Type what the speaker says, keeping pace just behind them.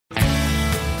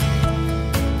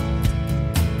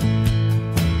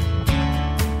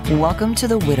Welcome to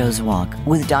The Widow's Walk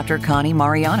with Dr. Connie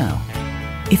Mariano.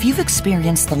 If you've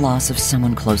experienced the loss of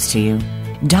someone close to you,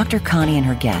 Dr. Connie and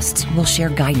her guests will share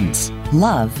guidance,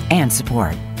 love, and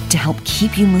support to help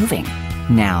keep you moving.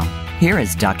 Now, here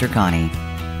is Dr. Connie.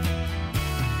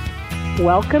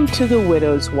 Welcome to The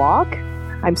Widow's Walk.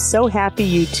 I'm so happy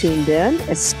you tuned in,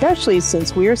 especially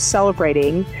since we are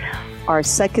celebrating our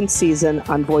second season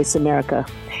on Voice America.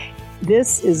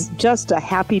 This is just a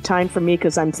happy time for me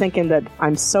because I'm thinking that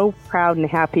I'm so proud and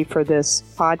happy for this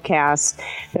podcast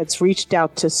that's reached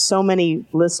out to so many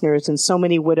listeners and so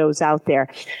many widows out there.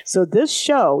 So this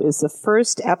show is the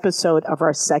first episode of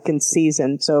our second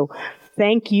season. So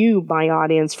thank you, my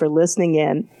audience, for listening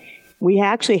in. We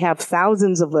actually have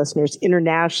thousands of listeners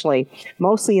internationally,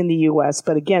 mostly in the U.S.,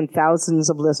 but again, thousands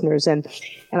of listeners. And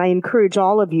I encourage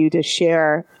all of you to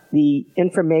share the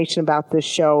information about this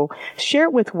show. Share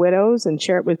it with widows and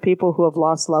share it with people who have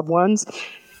lost loved ones.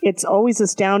 It's always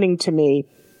astounding to me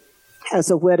as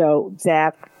a widow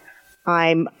that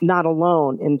I'm not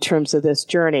alone in terms of this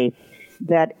journey,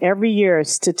 that every year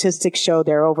statistics show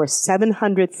there are over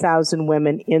 700,000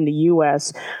 women in the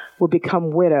U.S. will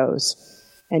become widows.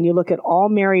 And you look at all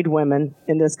married women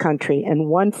in this country, and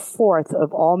 1/4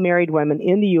 of all married women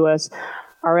in the U.S.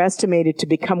 are estimated to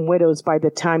become widows by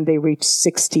the time they reach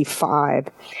 65.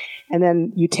 And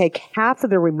then you take half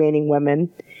of the remaining women,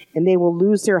 and they will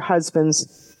lose their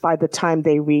husbands by the time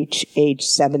they reach age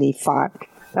 75.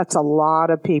 That's a lot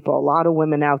of people, a lot of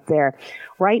women out there.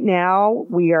 Right now,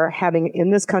 we are having in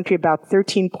this country about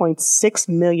 13.6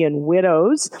 million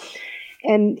widows.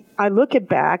 And I look at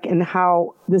back and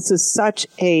how this is such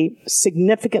a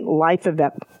significant life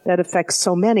event that affects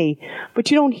so many,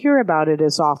 but you don't hear about it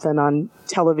as often on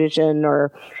television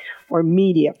or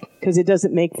media because it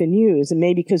doesn't make the news. And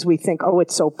maybe because we think, oh,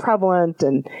 it's so prevalent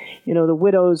and, you know, the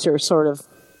widows are sort of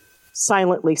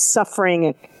silently suffering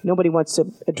and nobody wants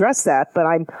to address that. But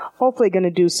I'm hopefully going to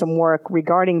do some work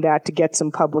regarding that to get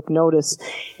some public notice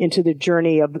into the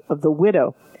journey of the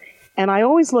widow. And I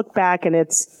always look back and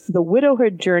the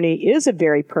widowhood journey is a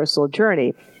very personal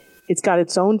journey. It's got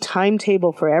its own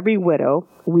timetable for every widow.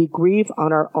 We grieve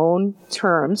on our own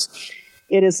terms.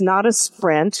 It is not a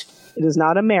sprint. It is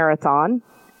not a marathon.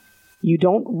 You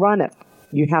don't run it.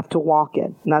 You have to walk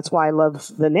it. And that's why I love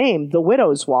the name, The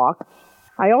Widow's Walk.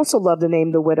 I also love the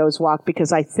name The Widow's Walk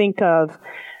because I think of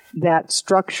that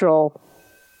structural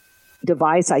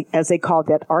device, as they call it,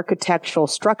 that architectural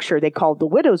structure they call the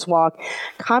Widow's Walk,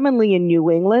 commonly in New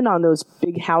England on those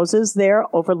big houses there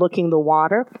overlooking the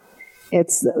water.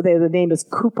 The name is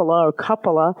cupola or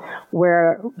cupola,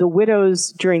 where the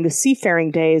widows during the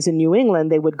seafaring days in New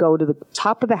England, they would go to the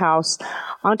top of the house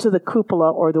onto the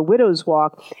cupola or the Widow's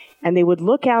Walk, and they would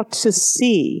look out to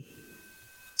sea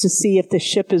to see if the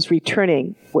ship is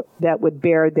returning that would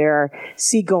bear their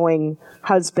seagoing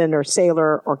husband or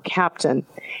sailor or captain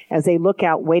as they look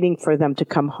out waiting for them to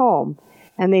come home,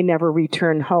 and they never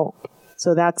return home.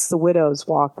 So that's the Widow's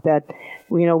Walk, that,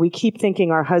 you know, we keep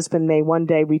thinking our husband may one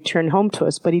day return home to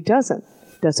us, but he doesn't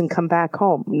come back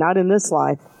home, not in this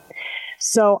life.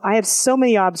 So I have so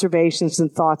many observations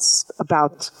and thoughts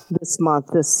about this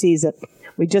month, this season.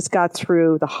 We just got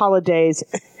through the holidays,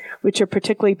 which are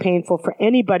particularly painful for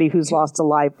anybody who's lost a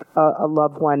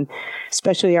loved one,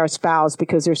 especially our spouse,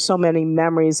 because there's so many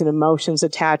memories and emotions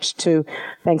attached to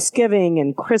Thanksgiving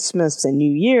and Christmas and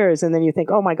New Year's. And then you think,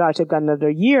 oh my gosh, I've got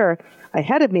another year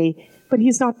ahead of me, but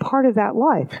he's not part of that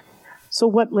life. So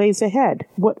what lays ahead?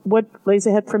 What lays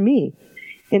ahead for me?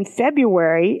 In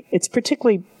February, it's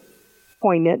particularly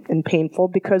poignant and painful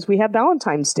because we have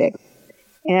Valentine's Day.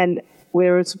 And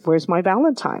where's my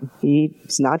Valentine?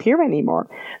 He's not here anymore.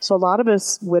 So a lot of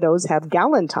us widows have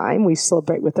Galentine. We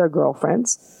celebrate with our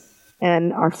girlfriends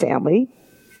and our family.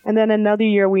 And then another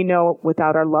year we know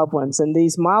without our loved ones. And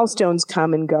these milestones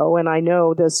come and go. And I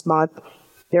know this month,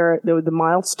 the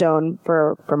milestone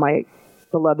for my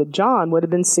beloved John would have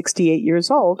been 68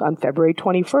 years old on February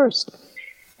 21st.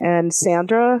 And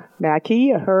Sandra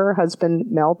Mackey, her husband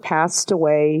Mel, passed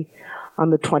away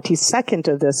on the 22nd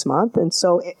of this month. And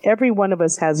so every one of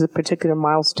us has a particular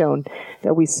milestone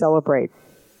that we celebrate.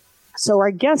 So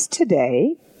our guest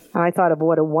today, and I thought of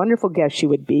what a wonderful guest she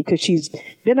would be because she's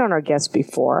been on our guest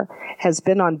before, has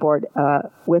been on board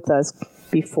with us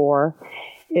before,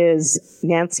 is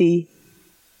Nancy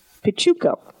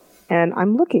Piciucco. And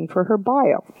I'm looking for her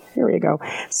bio. Here we go.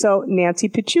 So Nancy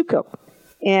Piciucco.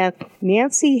 And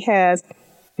Nancy has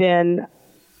been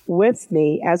with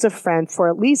me as a friend for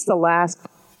at least the last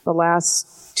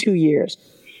 2 years.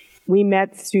 We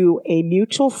met through a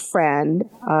mutual friend,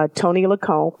 Tony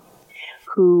Lacombe,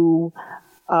 who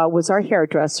was our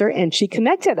hairdresser, and she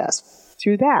connected us.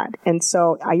 through that. And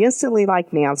so I instantly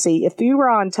liked Nancy. If you were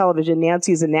on television,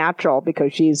 Nancy's a natural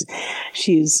because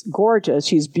she's gorgeous.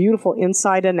 She's beautiful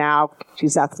inside and out.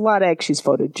 She's athletic. She's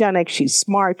photogenic. She's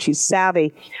smart. She's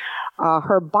savvy.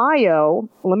 Her bio,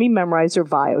 let me memorize her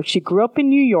bio. She grew up in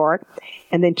New York,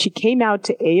 and then she came out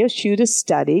to ASU to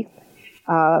study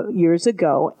years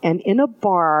ago. And in a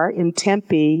bar in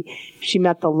Tempe, she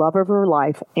met the love of her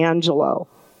life, Angelo.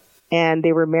 And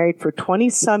they were married for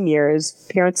 20-some years,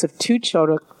 parents of 2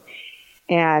 children.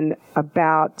 And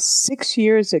about 6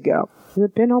 years ago, has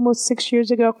it been almost 6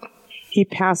 years ago? He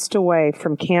passed away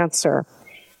from cancer.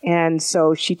 And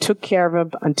so she took care of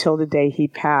him until the day he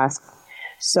passed.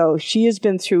 So she has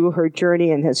been through her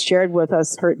journey and has shared with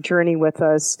us her journey with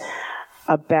us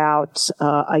about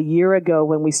a year ago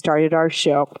when we started our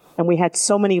show. And we had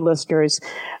so many listeners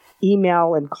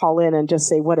email and call in and just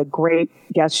say what a great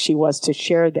guest she was to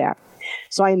share that.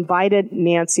 So I invited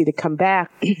Nancy to come back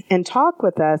and talk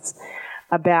with us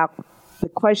about the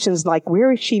questions like,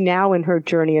 where is she now in her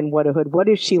journey in widowhood? What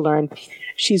has she learned?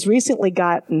 She's recently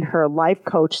gotten her life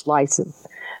coach license.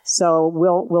 So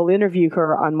we'll interview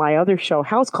her on my other show,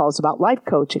 House Calls, about life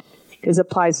coaching, because it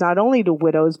applies not only to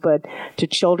widows, but to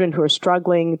children who are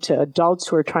struggling, to adults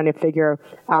who are trying to figure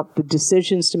out the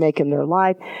decisions to make in their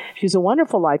life. She's a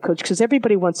wonderful life coach because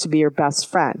everybody wants to be your best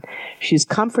friend. She's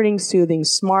comforting, soothing,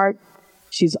 smart.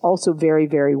 She's also very,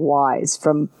 very wise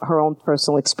from her own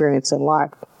personal experience in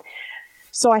life.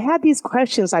 So I had these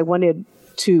questions I wanted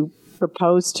to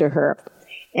propose to her.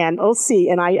 And we'll see.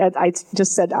 And I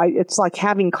just said, it's like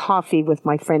having coffee with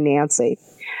my friend Nancy.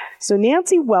 So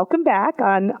Nancy, welcome back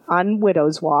on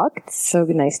Widow's Walk. So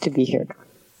nice to be here.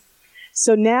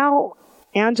 So now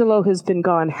Angelo has been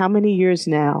gone how many years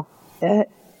now?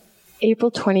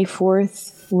 April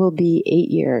 24th will be 8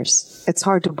 years. It's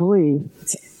hard to believe.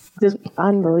 It's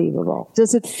unbelievable.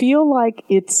 Does it feel like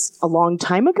it's a long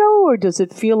time ago, or does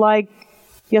it feel like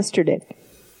yesterday?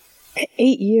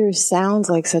 8 years sounds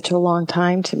like such a long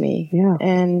time to me. Yeah.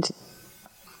 And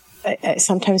I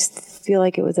sometimes feel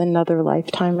like it was another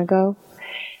lifetime ago.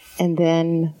 And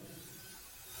then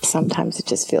sometimes it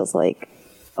just feels like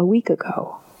a week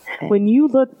ago. When you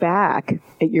look back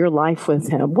at your life with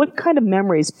him, what kind of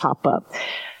memories pop up?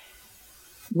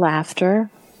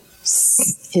 Laughter,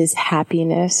 his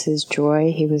happiness, his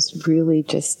joy. He was really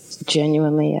just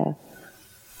genuinely a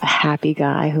happy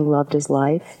guy who loved his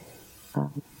life.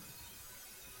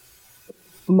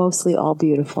 Mostly all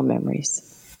beautiful memories.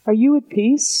 Are you at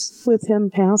peace with him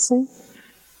passing?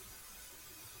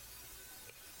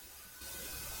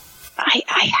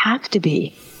 I have to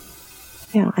be.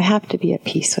 Yeah, I have to be at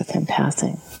peace with him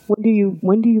passing.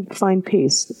 When do you find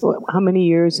peace? How many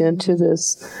years into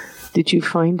this did you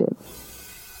find it?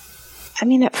 I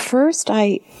mean, at first,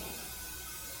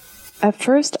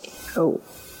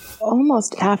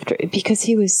 almost after, because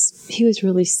he was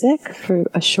really sick for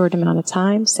a short amount of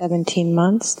time, 17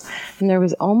 months, and there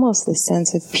was almost this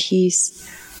sense of peace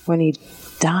when he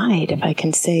died, if I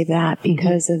can say that,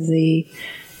 because of the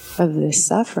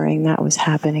suffering that was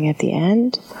happening at the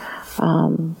end.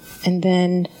 And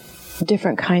then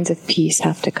different kinds of peace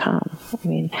have to come. I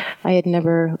mean, I had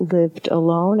never lived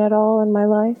alone at all in my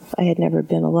life. I had never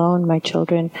been alone. My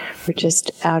children were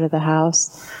just out of the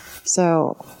house.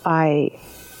 So I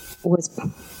was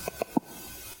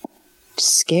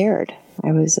scared. I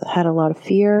had a lot of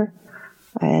fear,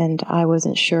 and I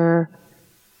wasn't sure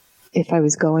if I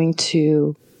was going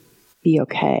to be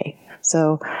okay.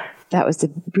 So that was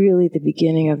really the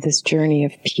beginning of this journey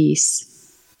of peace.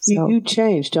 So, you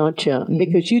changed, don't you? Mm-hmm.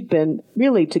 Because you'd been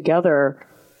really together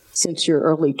since your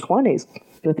early 20s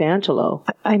with Angelo.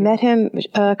 I met him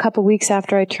a couple weeks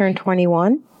after I turned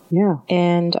 21. Yeah.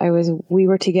 And we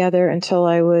were together until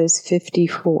I was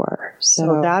 54.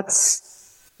 So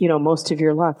that's, most of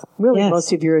your life, really. Yes.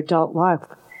 Most of your adult life.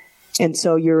 And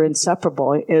so you're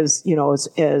inseparable as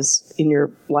in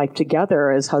your life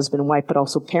together as husband and wife, but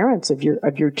also parents of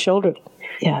your children.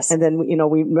 Yes. And then,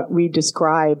 we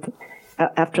describe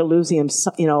after losing him,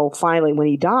 finally when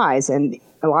he dies, and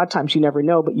a lot of times you never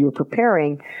know, but you were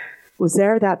preparing. Was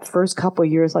there that first couple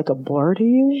of years like a blur to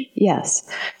you? Yes.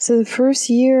 So the first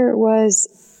year was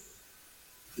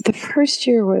a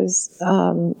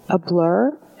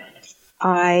blur.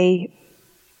 I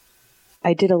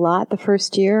did a lot the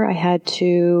first year. I had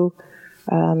to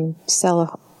sell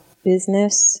a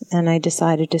business, and I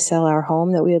decided to sell our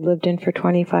home that we had lived in for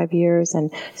 25 years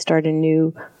and start a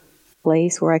new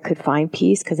place where I could find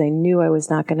peace, because I knew I was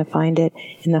not going to find it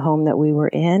in the home that we were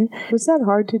in. Was that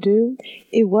hard to do?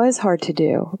 It was hard to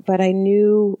do, but I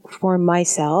knew for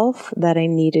myself that I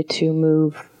needed to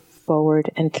move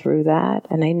forward and through that.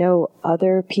 And I know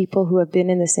other people who have been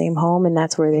in the same home, and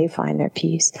that's where they find their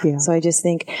peace. Yeah. So I just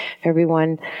think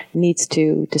everyone needs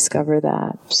to discover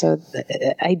that. So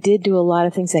I did do a lot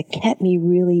of things that kept me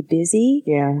really busy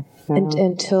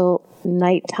until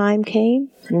nighttime came.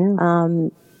 Yeah.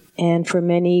 And for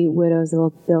many widows,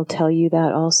 they'll tell you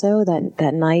that also,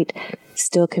 that night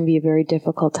still can be a very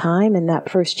difficult time. And that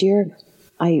first year,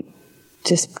 I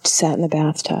just sat in the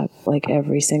bathtub like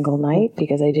every single night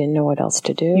because I didn't know what else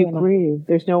to do. You grieve.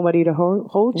 There's nobody to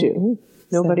hold you.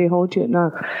 Mm-hmm. Nobody holds you.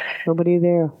 No, nobody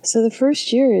there. So the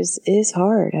first year is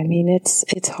hard. I mean,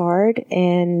 it's hard.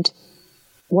 And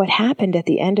what happened at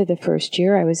the end of the first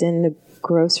year, I was in the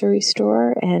grocery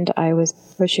store and I was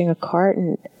pushing a cart,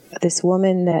 and this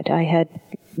woman that I had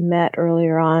met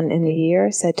earlier on in the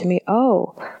year said to me,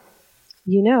 "Oh,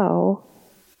 you know,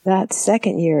 that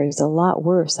second year is a lot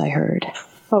worse, I heard."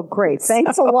 Oh, great.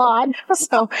 Thanks a lot.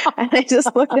 And I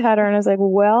just looked at her and I was like,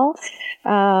 well,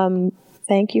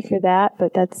 thank you for that,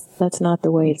 but that's not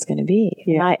the way it's going to be.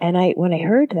 Yeah. And I when I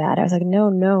heard that, I was like, no.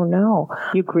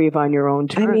 You grieve on your own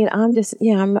terms. I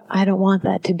mean, I don't want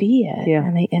that to be it. Yeah.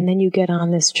 And then you get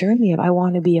on this journey of, I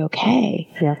want to be okay.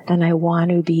 Yeah. And I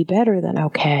want to be better than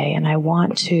okay. And I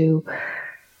want to,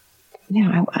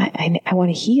 I want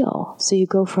to heal. So you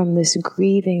go from this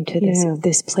grieving to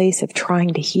this place of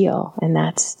trying to heal. And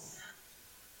that's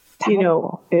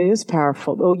powerful. It is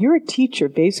powerful. Well, you're a teacher,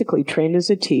 basically trained as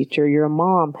a teacher. You're a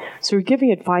mom. So you're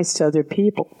giving advice to other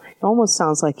people. It almost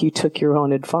sounds like you took your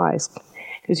own advice.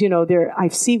 Because, I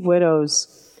see widows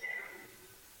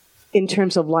in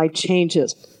terms of life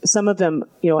changes. Some of them,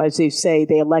 as you say,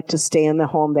 they elect to stay in the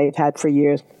home they've had for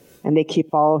years, and they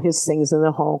keep all his things in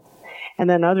the home. And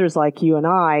then others like you and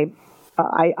I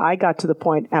got to the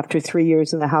point after 3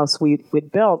 years in the house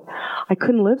we'd built, I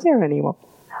couldn't live there anymore.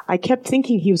 I kept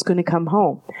thinking he was going to come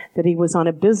home, that he was on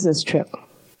a business trip.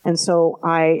 And so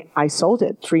I sold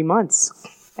it 3 months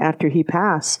after he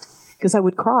passed because I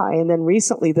would cry. And then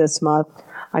recently this month,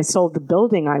 I sold the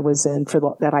building I was in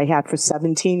that I had for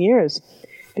 17 years.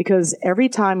 Because every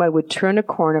time I would turn a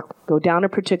corner, go down a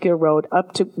particular road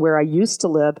up to where I used to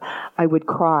live, I would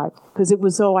cry. Because it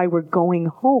was though I were going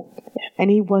home,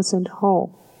 and he wasn't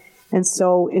home. And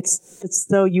so it's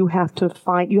though you have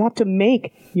to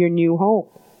make your new home.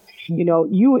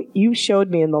 You showed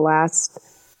me in the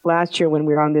last year when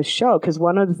we were on this show, because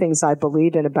one of the things I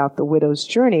believe in about the widow's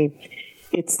journey,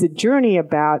 it's the journey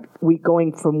about we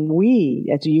going from we,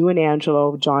 as you and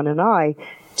Angelo, John and I,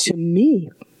 to me.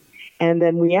 And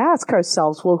then we ask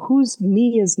ourselves, well, who's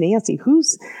me as Nancy?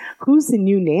 Who's the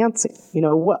new Nancy?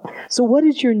 So what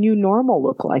does your new normal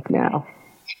look like now?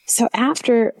 So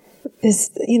after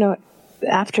this,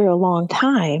 after a long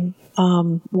time,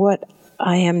 what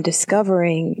I am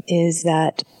discovering is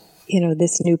that,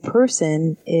 this new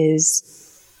person is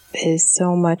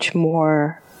so much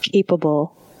more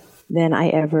capable than I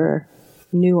ever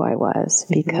knew I was,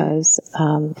 because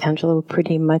Angelo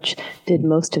pretty much did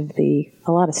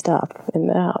a lot of stuff in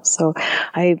the house. So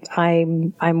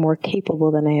I'm more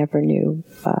capable than I ever knew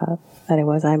that I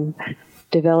was. I'm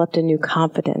developed a new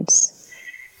confidence,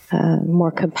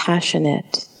 more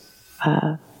compassionate,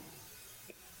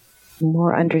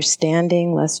 more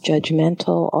understanding, less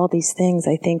judgmental, all these things.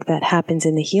 I think that happens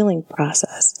in the healing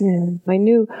process. Yeah. My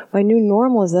new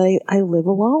normal is that I live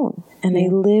alone, and I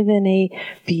live in a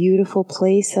beautiful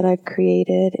place that I've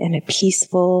created, and a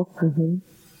peaceful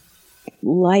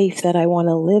life that I want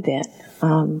to live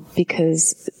in,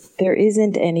 because there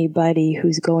isn't anybody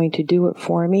who's going to do it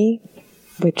for me,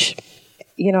 which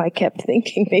I kept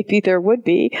thinking maybe there would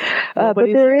be, but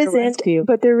there isn't.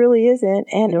 But there really isn't,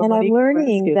 and I'm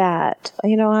learning that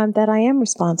that I am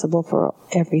responsible for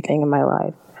everything in my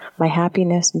life, my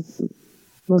happiness,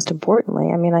 most importantly.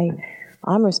 I mean,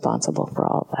 I'm responsible for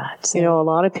all that. So. A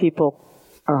lot of people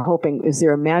are hoping: is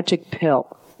there a magic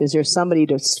pill? Is there somebody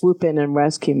to swoop in and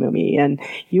rescue me? And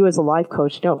you as a life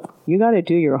coach, no, you got to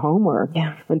do your homework.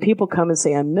 Yeah. When people come and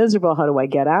say, I'm miserable, how do I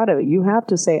get out of it? You have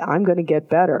to say, I'm going to get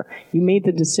better. You made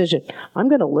the decision. I'm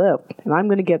going to live, and I'm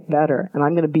going to get better, and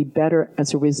I'm going to be better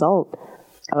as a result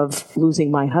of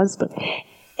losing my husband.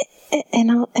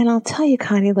 And I'll tell you,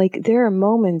 Connie, there are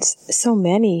moments, so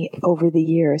many over the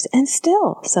years, and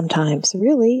still sometimes,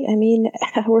 really. I mean,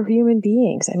 we're human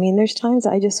beings. I mean, there's times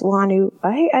I just want to,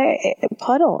 I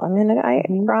puddle. I mean, I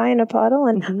cry in a puddle,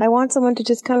 and I want someone to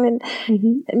just come and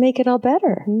make it all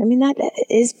better. I mean, that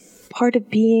is part of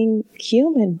being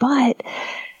human, but,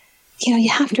 you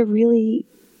have to really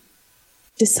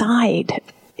decide,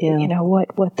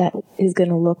 what that is going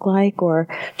to look like, or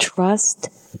trust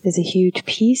is a huge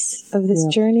piece of this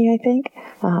journey, I think.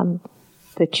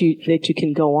 That you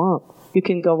can go on. you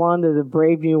can go on to the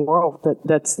brave new world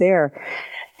that's there.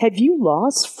 Have you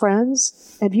lost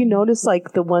friends? Have you noticed,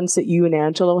 like, the ones that you and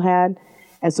Angelo had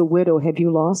as a widow? Have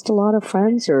you lost a lot of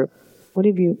friends, or what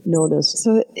have you noticed?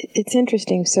 So it's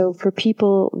interesting. So for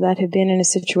people that have been in a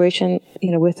situation,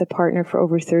 with a partner for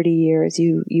over 30 years,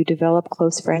 you develop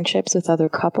close friendships with other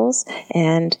couples.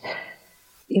 And,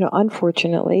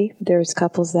 unfortunately, there's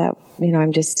couples that,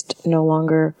 I'm just no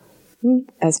longer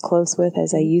as close with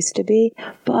as I used to be.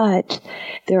 But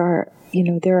there are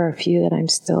a few that I'm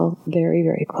still very,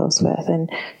 very close with. And,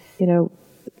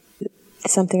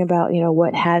 something about,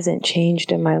 what hasn't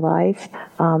changed in my life.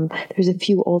 There's a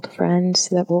few old friends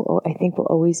that I think will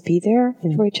always be there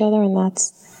for each other. And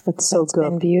that's so good.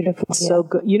 Been beautiful. It's so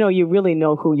good. You really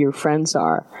know who your friends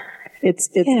are. It's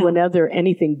whenever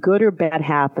anything good or bad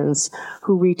happens,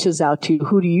 who reaches out to you?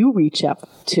 Who do you reach out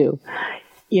to?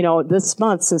 This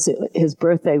month, since his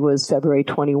birthday was February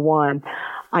 21,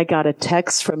 I got a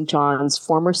text from John's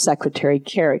former secretary,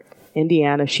 Carrie,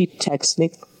 Indiana. She texted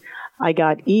me. I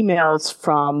got emails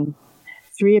from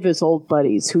 3 of his old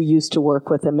buddies who used to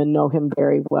work with him and know him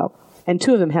very well. And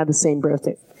 2 of them had the same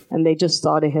birthday, and they just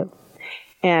thought of him.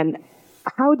 And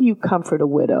how do you comfort a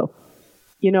widow?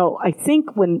 I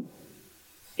think one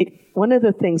of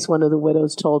the things one of the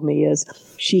widows told me is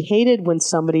she hated when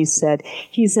somebody said,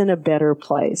 he's in a better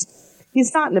place.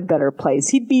 He's not in a better place.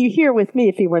 He'd be here with me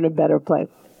if he were in a better place.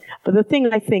 But the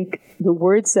thing I think, the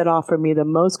words that offer me the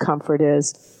most comfort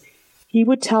is, he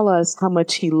would tell us how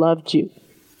much he loved you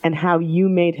and how you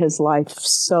made his life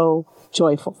so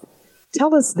joyful.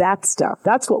 Tell us that stuff.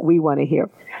 That's what we want to hear,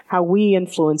 how we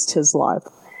influenced his life.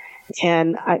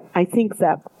 And I think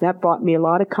that brought me a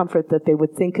lot of comfort, that they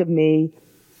would think of me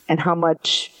and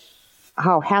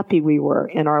how happy we were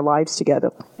in our lives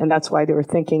together. And that's why they were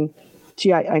thinking,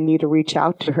 gee, I need to reach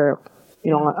out to her,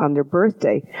 on their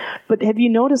birthday. But have you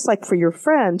noticed, like, for your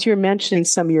friends, you're mentioning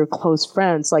some of your close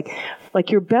friends, like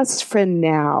your best friend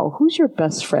now. Who's your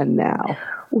best friend now?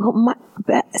 Well,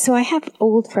 so I have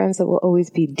old friends that will always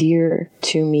be dear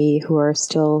to me, who are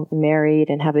still married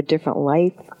and have a different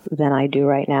life than I do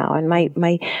right now. And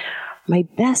my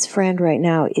best friend right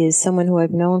now is someone who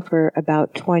I've known for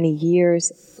about 20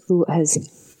 years, who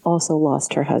has also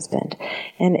lost her husband.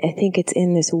 And I think it's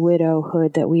in this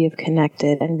widowhood that we have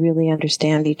connected and really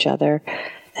understand each other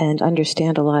and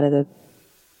understand a lot of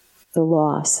the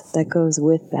loss that goes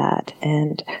with that.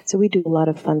 And so we do a lot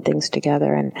of fun things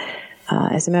together. And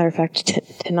as a matter of fact,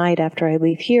 tonight after I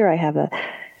leave here, I have a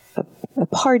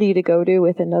party to go to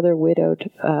with another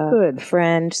widowed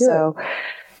friend. Good. So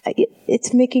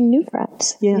it's making new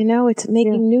friends. Yeah. It's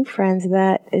making new friends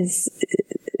that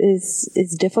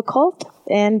is difficult,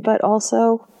 but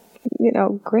also,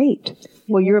 great.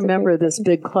 Well, you're a member of this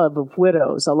big club of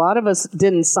widows. A lot of us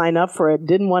didn't sign up for it,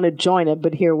 didn't want to join it,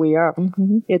 but here we are.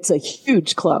 Mm-hmm. It's a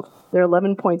huge club. There are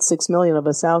 11.6 million of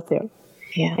us out there.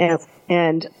 Yeah.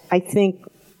 And I think,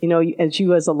 as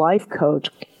you as a life coach,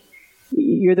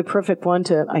 you're the perfect one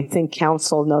to, I think,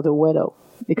 counsel another widow,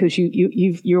 because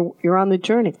you're on the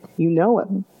journey. You know it.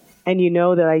 And you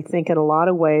know that I think in a lot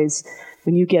of ways,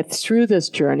 when you get through this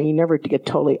journey, you never get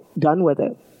totally done with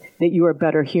it, that you are a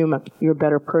better human, you're a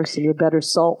better person, you're a better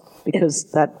soul,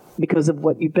 because of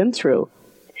what you've been through.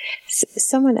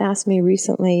 Someone asked me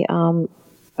recently, a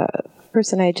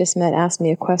person I just met asked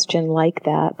me a question like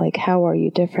that, like, how are you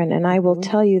different? And I will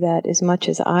tell you that as much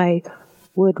as I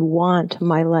would want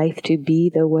my life to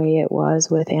be the way it was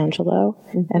with Angelo,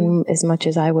 and as much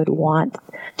as I would want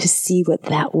to see what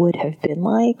that would have been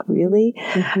like, really,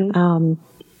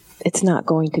 it's not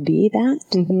going to be that.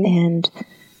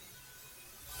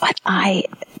 But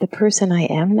the person I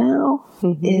am now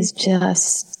is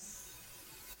just,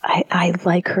 I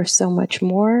like her so much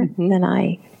more than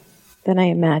I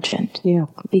imagined. Yeah.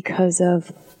 Because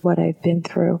of what I've been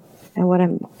through and what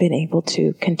I've been able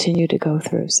to continue to go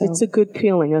through. So it's a good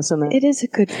feeling, isn't it? It is a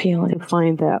good feeling. To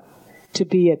find that, to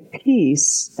be at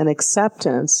peace and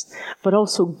acceptance, but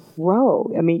also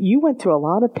grow. I mean, you went through a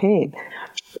lot of pain.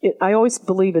 I always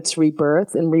believe it's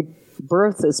rebirth, and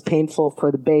rebirth is painful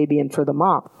for the baby and for the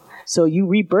mom. So you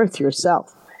rebirth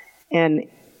yourself. And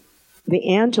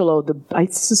the Angelo, I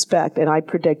suspect and I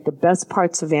predict the best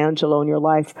parts of Angelo in your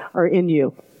life are in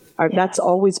you. That's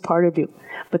always part of you.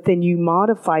 But then you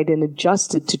modified and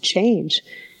adjusted to change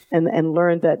and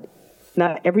learned that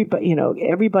not everybody,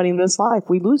 everybody in this life,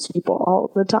 we lose people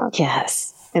all the time.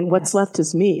 Yes. And what's left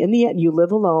is me. In the end, you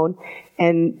live alone,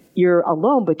 and you're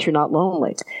alone, but you're not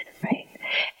lonely. Right.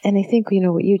 And I think,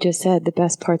 what you just said, the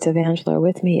best parts of Angelo are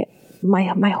with me.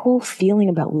 My whole feeling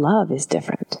about love is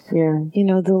different. Yeah.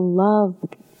 The love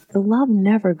the love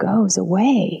never goes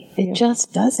away. It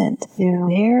just doesn't.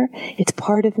 It's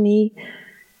part of me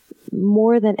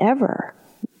more than ever.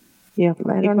 Yeah,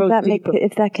 I don't know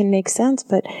if that can make sense,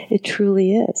 but it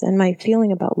truly is. And my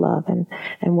feeling about love and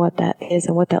what that is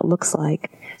and what that looks like.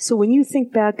 So when you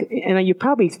think back, and you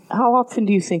probably, how often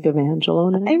do you think of Angelo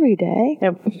now? Every day.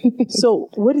 Yeah. So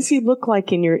what does he look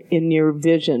like in your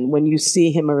vision when you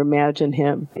see him or imagine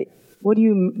him? What do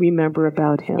you remember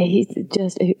about him? He's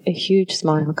just a huge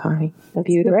smile, Connie. A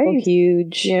beautiful, great.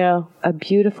 huge, a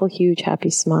beautiful, huge, happy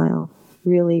smile.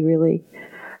 Really, really.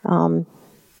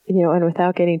 And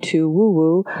without getting too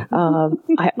woo-woo,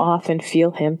 I often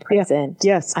feel him present.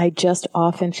 Yes. I just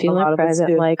often feel him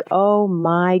present, like, oh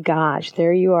my gosh,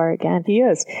 there you are again. He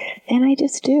is. And I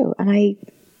just do. And I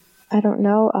don't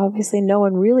know, obviously no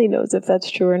one really knows if that's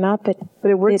true or not, but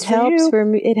it works for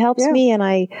me. It helps me, and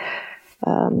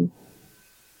I'm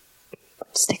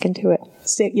sticking to it.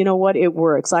 You know what? It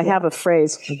works. I have a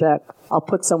phrase that I'll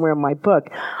put somewhere in my book.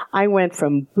 I went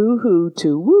from boo-hoo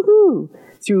to woo-hoo.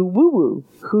 Through woo-woo,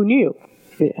 who knew?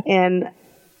 Yeah. And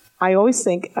I always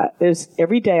think,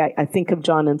 every day I think of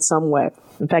John in some way.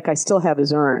 In fact, I still have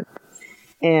his urn.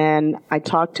 And I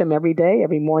talk to him every day,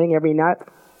 every morning, every night.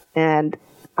 And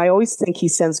I always think he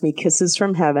sends me kisses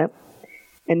from heaven.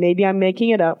 And maybe I'm making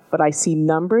it up, but I see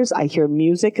numbers. I hear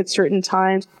music at certain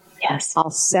times. Yes. I'll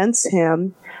sense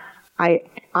him. I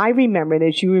remember, and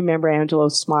as you remember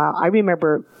Angelo's smile, I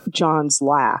remember John's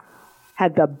laugh.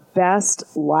 Had the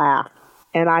best laugh.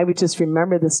 And I would just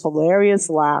remember this hilarious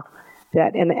laugh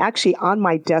and actually on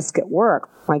my desk at work,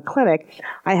 my clinic,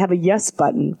 I have a yes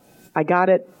button. I got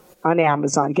it on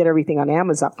Amazon, get everything on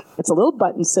Amazon. It's a little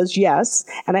button that says yes,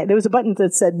 and there was a button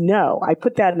that said no. I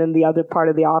put that in the other part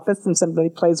of the office, and somebody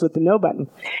plays with the no button.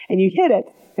 And you hit it,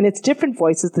 and it's different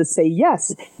voices that say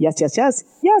yes, yes, yes, yes,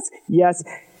 yes, yes.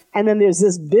 And then there's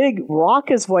this big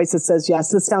raucous voice that says, yes,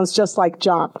 this sounds just like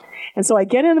John. And so I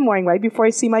get in the morning right before I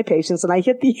see my patients, and I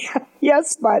hit the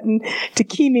yes button to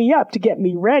key me up, to get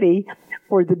me ready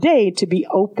for the day to be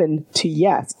open to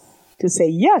yes, to say,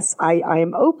 yes, I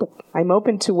am open. I'm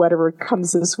open to whatever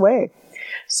comes this way.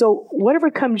 So whatever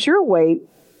comes your way,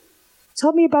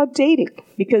 tell me about dating.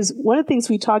 Because one of the things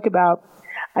we talk about,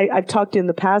 I've talked in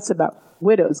the past about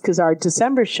widows, because our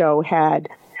December show had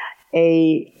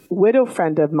a widow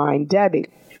friend of mine, Debbie,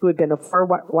 who had been a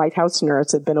former White House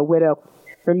nurse, had been a widow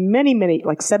for many,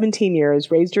 like 17 years,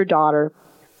 raised her daughter,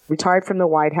 retired from the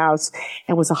White House,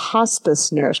 and was a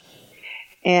hospice nurse.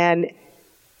 And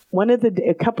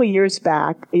a couple of years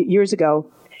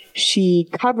ago, she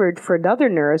covered for another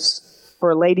nurse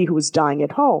for a lady who was dying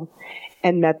at home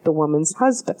and met the woman's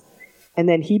husband. And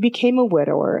then he became a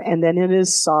widower, and then in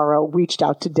his sorrow reached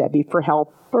out to Debbie for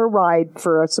help, for a ride,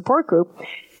 for a support group.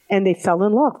 And they fell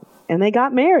in love, and they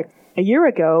got married a year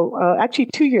ago, actually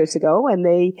 2 years ago, and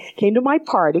they came to my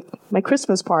party, my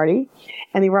Christmas party,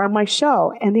 and they were on my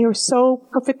show, and they were so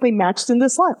perfectly matched in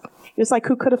this life. It was like,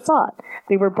 who could have thought?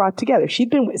 They were brought together. She'd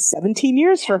been with 17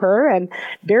 years for her, and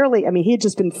he had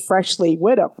just been freshly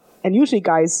widowed. And usually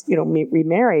guys,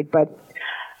 remarried, but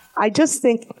I just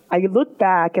think, I look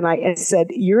back and I said,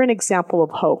 you're an example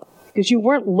of hope, because you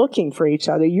weren't looking for each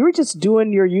other. You were just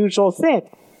doing your usual thing.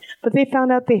 But they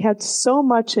found out they had so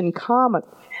much in common.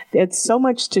 They had so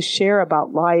much to share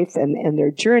about life and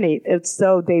their journey. It's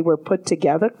though they were put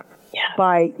together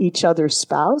by each other's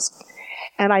spouse.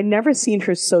 And I'd never seen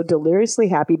her so deliriously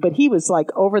happy, but he was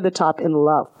like over the top in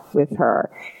love with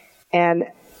her. And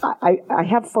I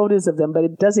have photos of them, but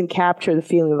it doesn't capture the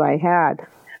feeling that I had.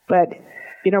 But,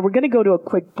 we're going to go to a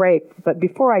quick break. But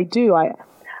before I do, I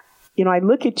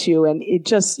look at you and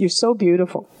you're so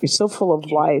beautiful. You're so full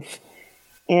of life.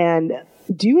 And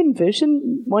do you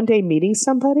envision one day meeting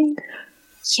somebody?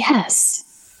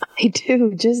 Yes, I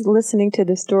do. Just listening to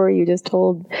the story you just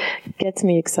told gets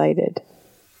me excited.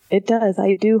 It does.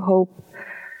 I do hope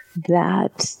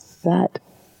that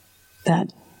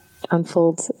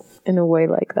unfolds in a way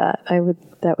like that.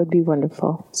 That would be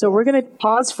wonderful. So we're going to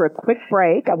pause for a quick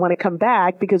break. I want to come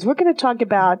back because we're going to talk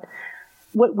about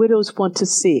what widows want to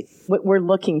see, what we're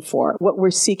looking for, what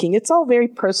we're seeking. It's all very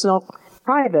personal,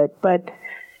 private, but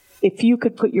if you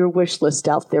could put your wish list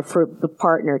out there for the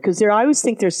partner, because I always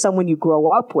think there's someone you grow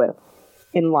up with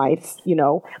in life,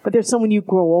 but there's someone you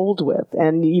grow old with,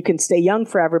 and you can stay young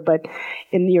forever, but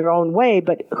in your own way.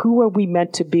 But who are we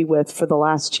meant to be with for the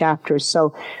last chapter?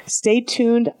 So stay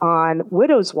tuned on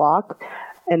Widow's Walk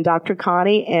and Dr.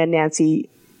 Connie and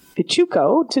Nancy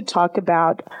Piciucco to talk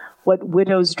about what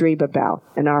widows dream about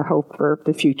and our hope for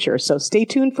the future. So stay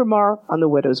tuned for more on the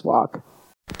Widow's Walk.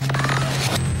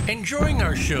 Enjoying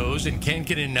our shows and can't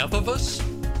get enough of us?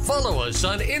 Follow us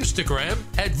on Instagram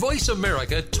at Voice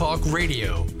America Talk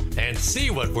Radio and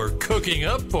see what we're cooking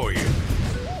up for you.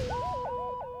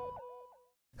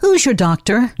 Who's your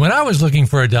doctor? When I was looking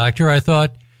for a doctor, I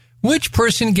thought, which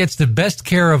person gets the best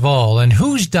care of all and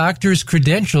whose doctor's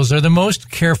credentials are the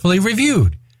most carefully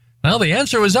reviewed? Well, the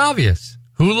answer was obvious.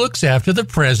 Who looks after the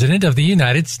President of the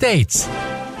United States?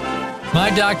 My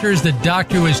doctor is the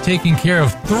doctor who has taken care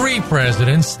of 3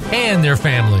 presidents and their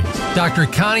families. Dr.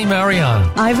 Connie Mariano.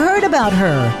 I've heard about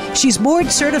her. She's board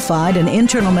certified in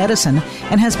internal medicine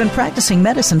and has been practicing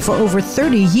medicine for over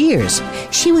 30 years.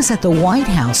 She was at the White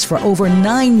House for over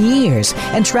 9 years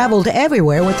and traveled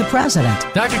everywhere with the president.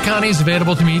 Dr. Connie is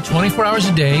available to me 24 hours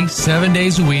a day, 7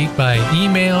 days a week by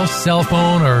email, cell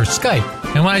phone, or Skype.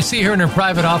 And when I see her in her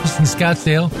private office in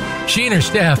Scottsdale, she and her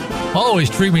staff always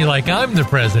treat me like I'm the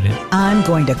president. I'm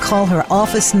going to call her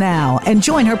office now and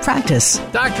join her practice.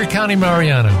 Dr. Connie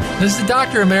Mariano is the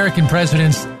doctor American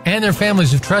presidents and their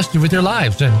families have trusted with their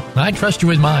lives, and I trust you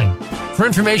with mine. For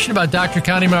information about Dr.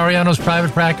 Connie Mariano's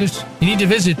private practice, you need to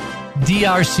visit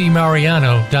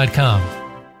drcmariano.com.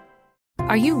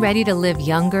 Are you ready to live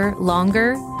younger,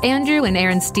 longer? Andrew and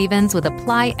Aaron Stevens with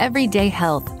Apply Everyday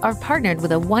Health are partnered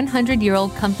with a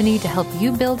 100-year-old company to help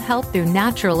you build health through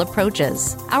natural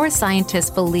approaches. Our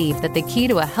scientists believe that the key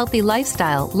to a healthy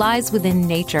lifestyle lies within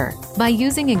nature. By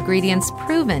using ingredients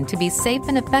proven to be safe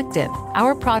and effective,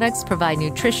 our products provide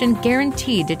nutrition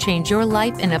guaranteed to change your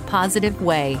life in a positive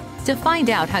way. To find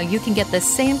out how you can get the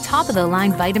same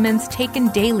top-of-the-line vitamins taken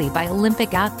daily by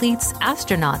Olympic athletes,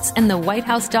 astronauts, and the White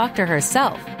House doctor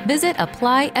herself, visit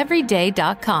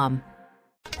applyeveryday.com.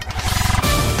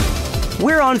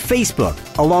 We're on Facebook,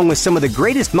 along with some of the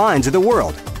greatest minds of the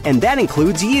world, and that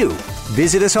includes you.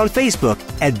 Visit us on Facebook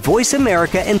at Voice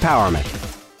America Empowerment.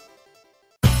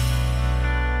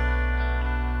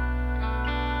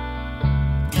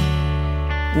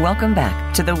 Welcome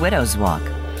back to The Widow's Walk.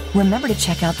 Remember to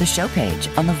check out the show page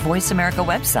on the Voice America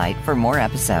website for more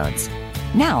episodes.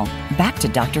 Now, back to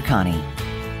Dr. Connie.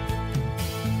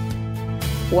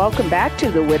 Welcome back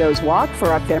to The Widow's Walk for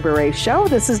our February show.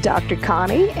 This is Dr.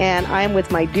 Connie, and I'm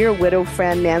with my dear widow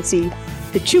friend, Nancy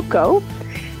Piciucco.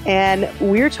 And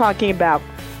we're talking about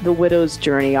the widow's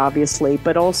journey, obviously,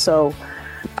 but also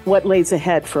what lays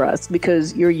ahead for us,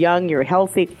 because you're young, you're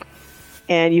healthy,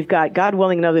 and you've got, God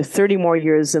willing, another 30 more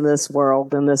years in this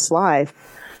world, in this life.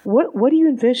 What do you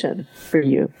envision for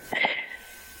you?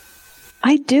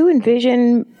 I do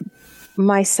envision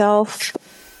myself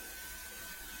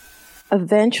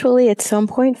eventually at some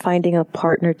point finding a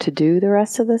partner to do the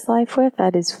rest of this life with.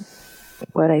 That is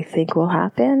what I think will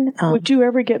happen. Would you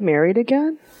ever get married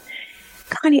again?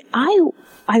 Connie, I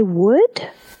would,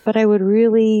 but I would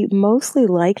really mostly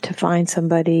like to find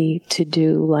somebody to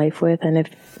do life with. And if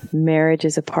marriage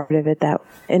is a part of it,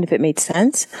 and if it made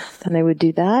sense, then I would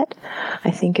do that.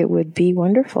 I think it would be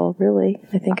wonderful, really.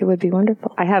 I think it would be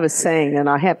wonderful. I have a saying, and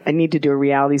I need to do a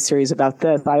reality series about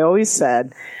this. I always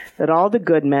said that all the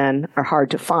good men are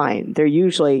hard to find. They're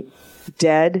usually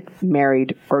dead,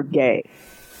 married, or gay.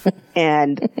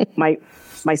 And my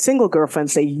single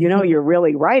girlfriends say, you're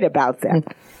really right about that.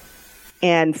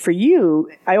 And for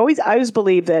you, I always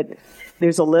believe that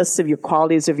there's a list of your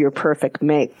qualities of your perfect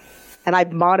mate. And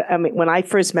when I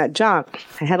first met John,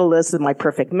 I had a list of my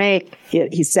perfect mate.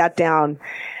 He sat down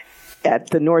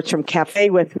at the Nordstrom Cafe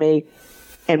with me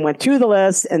and went through the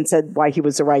list and said why he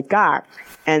was the right guy.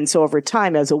 And so over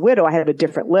time, as a widow, I have a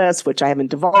different list, which I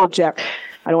haven't divulged yet.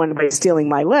 I don't want anybody stealing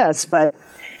my list. But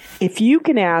if you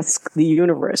can ask the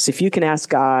universe, if you can ask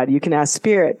God, you can ask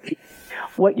Spirit,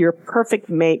 what your perfect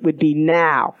mate would be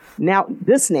now. Now,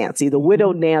 this Nancy, the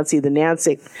widowed Nancy, the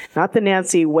Nancy, not the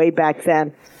Nancy way back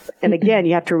then. And again,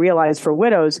 you have to realize for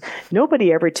widows,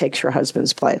 nobody ever takes your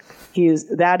husband's place.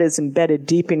 That is embedded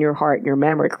deep in your heart and your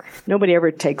memory. Nobody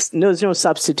ever there's no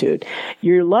substitute.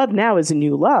 Your love now is a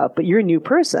new love, but you're a new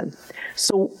person.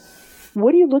 So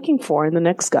what are you looking for in the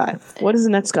next guy? What does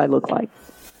the next guy look like?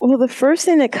 Well, the first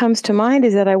thing that comes to mind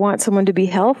is that I want someone to be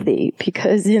healthy,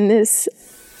 because in this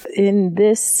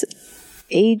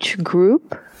age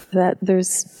group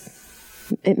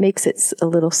it makes it a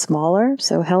little smaller.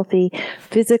 So healthy,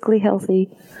 physically healthy,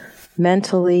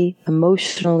 mentally,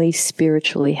 emotionally,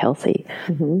 spiritually healthy.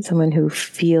 Mm-hmm. Someone who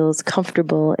feels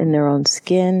comfortable in their own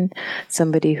skin,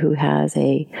 somebody who has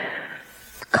a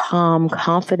calm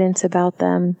confidence about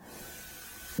them.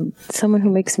 Someone who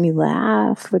makes me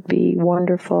laugh would be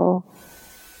wonderful,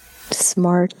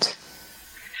 smart,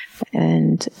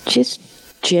 and just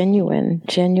genuine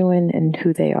in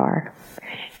who they are.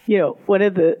 One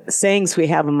of the sayings we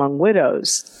have among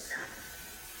widows,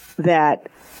 that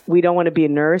we don't want to be a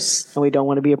nurse and we don't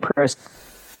want to be a person.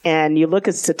 And you look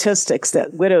at statistics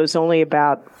that widows, only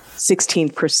about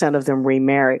 16% of them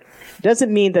remarry. It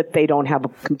doesn't mean that they don't have a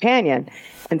companion.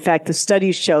 In fact, the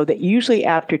studies show that usually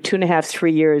after 2.5,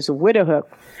 3 years of widowhood,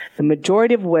 the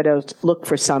majority of widows look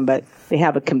for somebody. They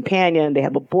have a companion, they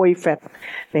have a boyfriend,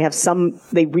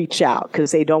 they reach out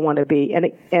because they don't want to be,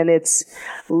 and it's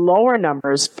lower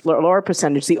numbers, lower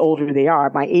percentage the older they are.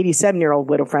 My 87-year-old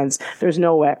widow friends, there's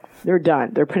no way. They're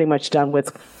done. They're pretty much done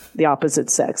with the opposite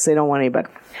sex. They don't want anybody.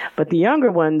 But the younger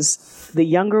ones, the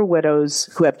younger widows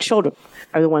who have children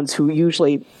are the ones who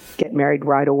usually get married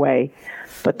right away.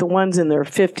 But the ones in their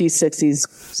 50s, 60s,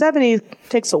 70s,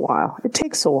 takes a while. It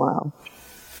takes a while.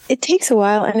 It takes a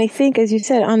while, and I think, as you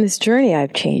said, on this journey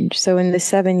I've changed. So in the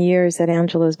 7 years that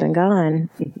Angela's been gone,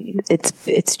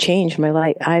 it's changed my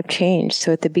life. I've changed.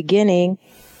 So at the beginning,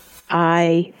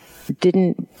 I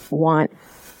didn't want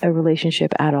a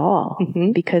relationship at all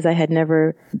because I had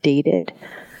never dated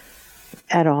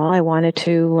at all. I wanted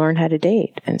to learn how to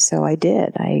date, and so I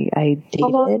did. I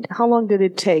dated. How long did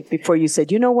it take before you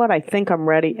said, you know what, I think I'm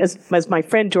ready? As my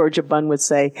friend Georgia Bunn would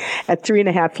say, at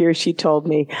 3.5 years, she told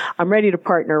me, I'm ready to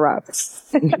partner up.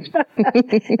 And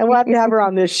we'll have to have her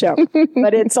on this show.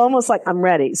 But it's almost like I'm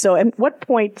ready. So at what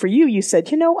point for you, you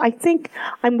said, you know, I think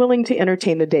I'm willing to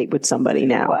entertain a date with somebody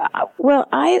now? Well,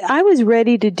 I was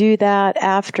ready to do that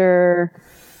after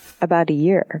about a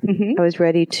year. I was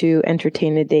ready to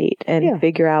entertain a date and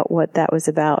figure out what that was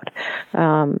about.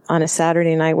 On a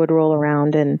Saturday night would roll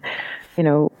around and, you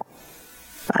know,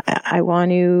 I want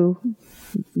to,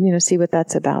 you know, see what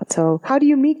that's about. So how do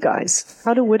you meet guys?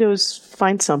 How do widows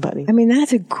find somebody? I mean,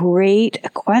 that's a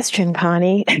great question,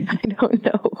 Connie. I don't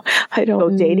know. I don't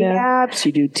know. Dating apps,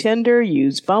 you do Tinder, you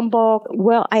use Bumble.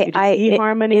 Well,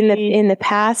 eHarmony. In the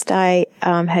past, I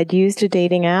had used a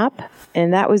dating app.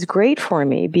 And that was great for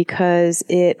me because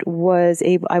I was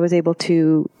able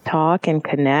to talk and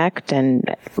connect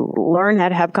and learn how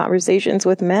to have conversations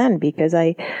with men because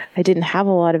I didn't have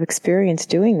a lot of experience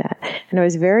doing that. And I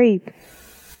was very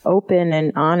open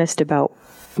and honest about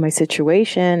my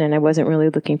situation, and I wasn't really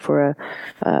looking for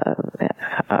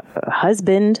a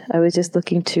husband. I was just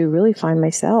looking to really find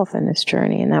myself in this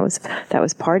journey, and that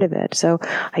was part of it. So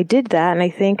I did that, and I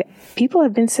think people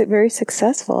have been very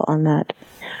successful on that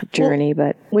journey.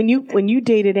 But when you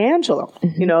dated Angela,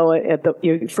 you know,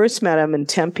 you first met him in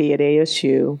Tempe at ASU,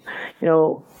 you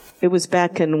know, it was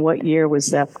back in what year was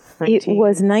that? It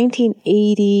was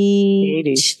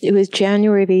 1980. It was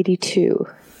January of 82.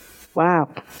 Wow.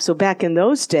 So back in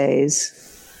those days,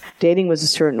 dating was a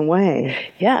certain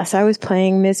way. Yes, I was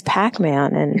playing Ms.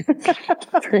 Pac-Man and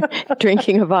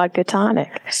drinking a vodka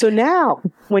tonic. So now,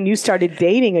 when you started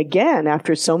dating again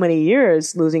after so many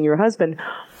years, losing your husband,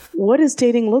 what does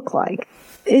dating look like?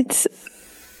 It's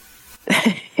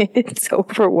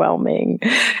overwhelming.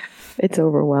 It's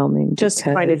overwhelming. Just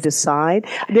trying to decide.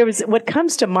 What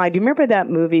comes to mind, do you remember that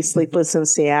movie, Sleepless in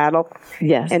Seattle?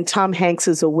 Yes. And Tom Hanks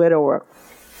is a widower,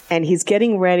 and he's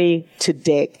getting ready to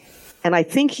date. And I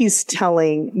think he's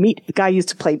the guy used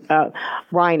to play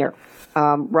Reiner,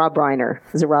 Rob Reiner.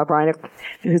 Is it Rob Reiner?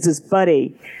 Who's his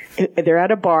buddy. They're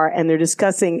at a bar, and they're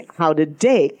discussing how to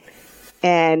date.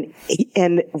 And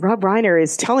Rob Reiner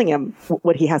is telling him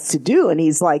what he has to do. And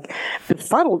he's like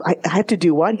befuddled. I have to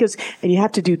do what? He goes, and you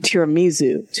have to do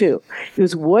tiramisu too. He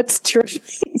goes, what's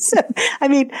tiramisu? I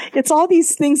mean, it's all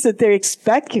these things that they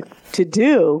expect you to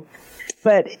do.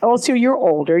 But also you're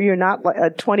older. You're not like a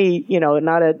 20, you know,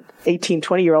 not a 18,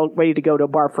 20-year-old ready to go to a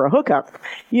bar for a hookup.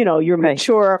 You know, you're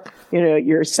mature, you know,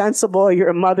 you're sensible, you're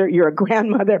a mother, you're a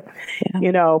grandmother,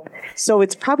 you know. So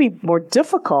it's probably more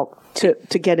difficult to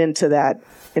get into that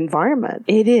environment.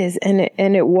 It is, and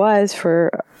it was.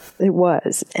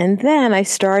 And then I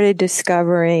started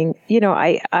discovering, you know,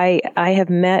 I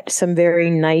have met some very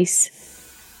nice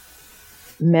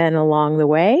men along the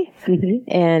way,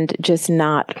 and just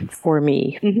not for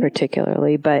me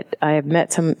particularly, but I have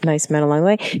met some nice men along the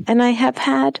way, and I have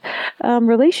had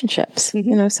relationships,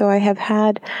 you know, so I have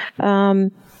had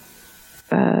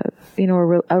you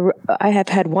know, I have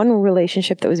had one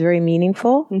relationship that was very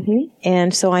meaningful,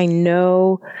 and so I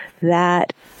know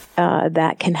that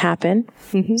that can happen.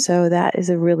 So that is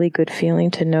a really good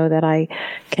feeling to know that I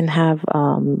can have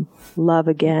love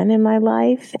again in my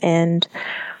life, and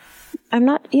I'm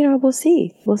not, you know, we'll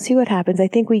see what happens. I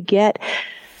think we get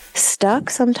stuck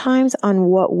sometimes on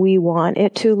what we want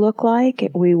it to look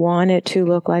like. We want it to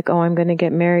look like, oh, I'm going to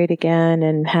get married again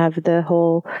and have the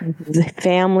whole the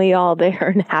family all there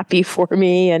and happy for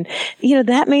me. And, you know,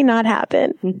 that may not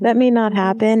happen. That may not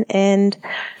happen. And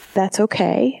that's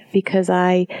okay, because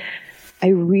I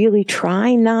really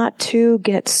try not to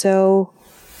get so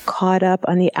caught up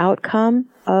on the outcome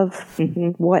of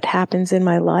what happens in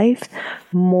my life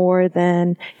more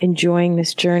than enjoying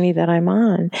this journey that I'm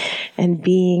on and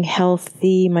being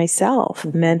healthy myself,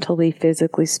 mentally,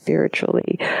 physically,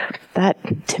 spiritually.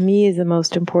 That, to me, is the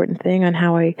most important thing on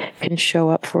how I can show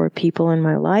up for people in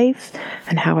my life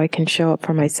and how I can show up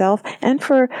for myself and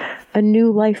for a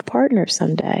new life partner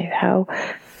someday. How,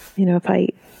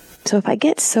 if I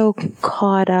get so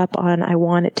caught up on I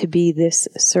want it to be this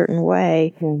certain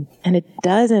way and it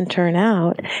doesn't turn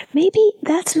out, maybe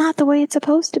that's not the way it's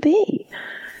supposed to be.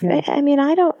 Yeah.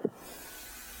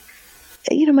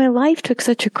 My life took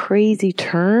such a crazy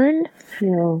turn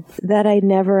that I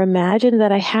never imagined,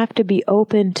 that I have to be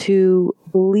open to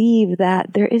believe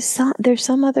that there's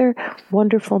some other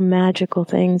wonderful, magical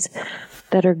things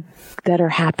that are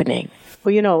happening.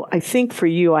 Well, I think for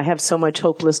you, I have so much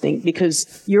hope listening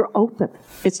because you're open.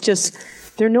 It's just,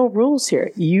 there are no rules here.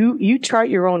 You chart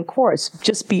your own course.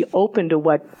 Just be open to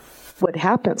what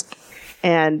happens.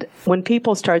 And when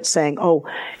people start saying, oh,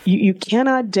 you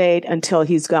cannot date until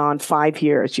he's gone 5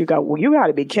 years, you go, well, you got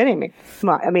to be kidding me. Come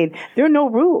on. There are no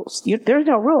rules. There's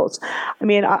no rules. A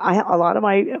lot of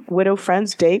my widow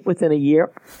friends date within a year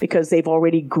because they've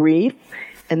already grieved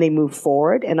and they move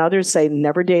forward. And others say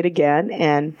never date again.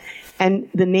 And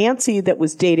the Nancy that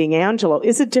was dating Angelo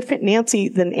is a different Nancy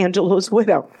than Angelo's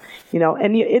widow,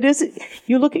 and it is,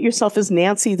 you look at yourself as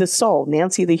Nancy the soul,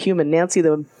 Nancy the human, Nancy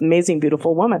the amazing,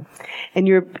 beautiful woman. And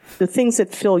the things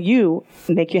that fill you,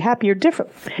 make you happy, you're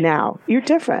different. Now, you're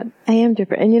different. I am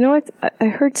different. And you know what? I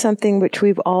heard something which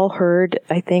we've all heard,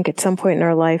 I think, at some point in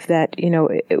our life that,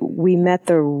 we met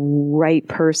the right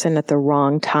person at the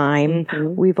wrong time.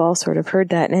 Mm-hmm. We've all sort of heard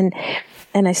that.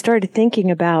 And I started thinking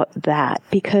about that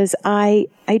because I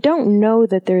don't know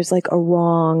that there's like a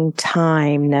wrong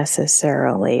time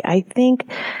necessarily. I think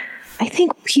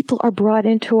people are brought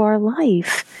into our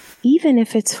life, even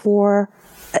if it's for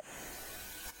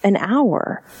an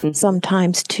hour,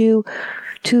 sometimes to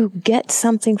get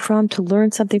something from, to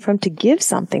learn something from, to give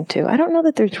something to. I don't know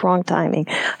that there's wrong timing.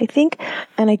 I think,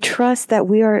 and I trust that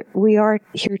we are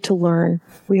here to learn.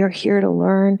 We are here to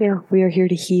learn. Yeah. We are here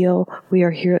to heal. We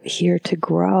are here to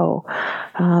grow.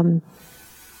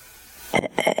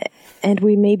 And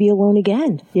we may be alone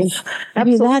again. Yeah,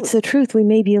 that's the truth. We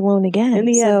may be alone again. In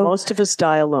the end, most of us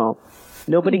die alone.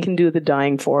 Nobody can do the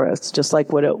dying for us, just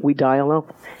like we die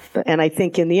alone. And I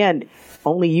think in the end,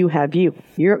 only you have you.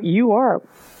 You are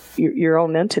your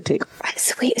own entity.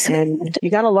 Sweet. And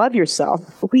you got to love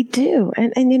yourself. We do.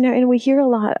 And we hear a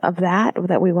lot of that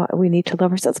we need to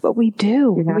love ourselves, but we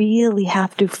do really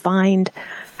have to find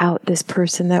out this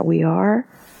person that we are.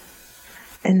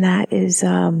 And that is,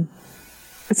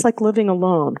 it's like living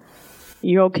alone.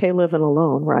 You're okay living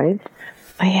alone, right?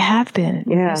 I have been.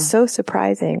 Yeah. It's so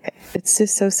surprising. It's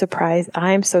just so surprised.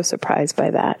 I'm so surprised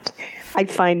by that. I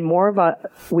find more of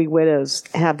we widows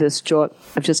have this joy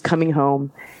of just coming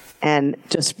home and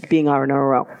just being on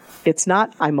our own. It's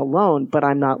not I'm alone, but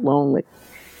I'm not lonely.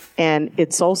 And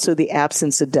it's also the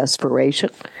absence of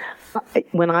desperation.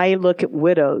 When I look at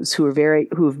widows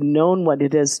who've known what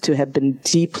it is to have been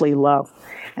deeply loved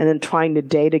and then trying to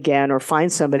date again or find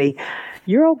somebody,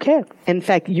 you're okay. In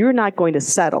fact, you're not going to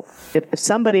settle. If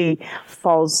somebody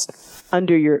falls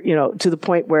under your, to the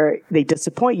point where they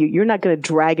disappoint you, you're not going to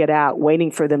drag it out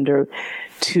waiting for them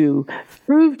to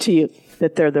prove to you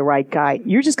that they're the right guy.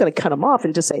 You're just going to cut them off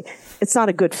and just say, it's not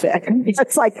a good fit.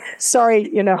 It's like, sorry,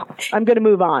 I'm going to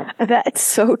move on. That's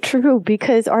so true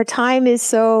because our time is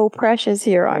so precious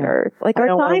here on earth. Like our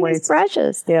time is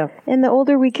precious. Yeah. And the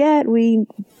older we get, we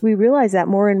realize that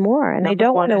more and more. And I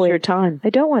don't want to waste your time.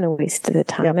 I don't want to waste the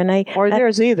time. Yeah. Or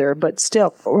theirs either, but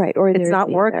still. Right. Or it's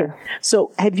not working.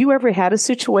 So have you ever had a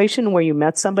situation where you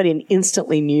met somebody and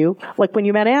instantly knew, like when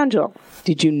you met Angelo,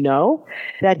 did you know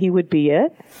that he would be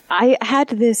it? I had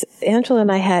this, Angela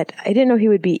and I didn't know he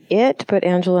would be it, but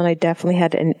Angela and I definitely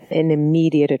had an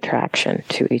immediate attraction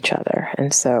to each other.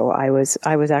 And so I was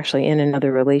actually in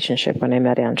another relationship when I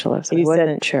met Angela, so I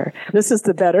wasn't sure. This is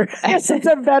a better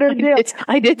deal.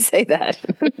 I did say that.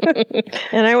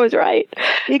 And I was right.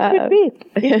 It could be.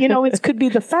 It could be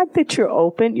the fact that you're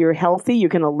open, you're healthy, you're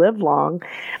going to live long,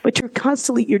 but you're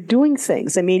doing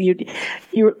things.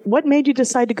 What made you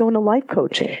decide to go into life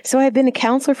coaching? So I've been a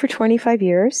counselor for 25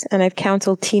 years. And I've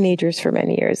counseled teenagers for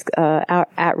many years,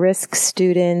 at-risk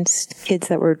students, kids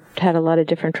that had a lot of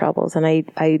different troubles. And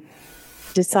I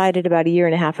decided about a year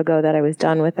and a half ago that I was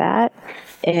done with that.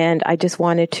 And I just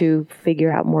wanted to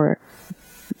figure out more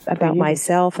about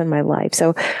myself and my life.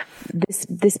 So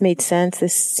this made sense.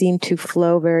 This seemed to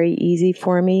flow very easy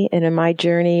for me. And in my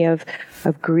journey of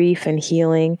grief and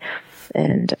healing,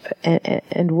 And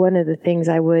one of the things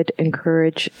I would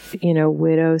encourage,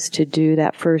 widows to do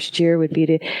that first year would be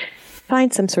to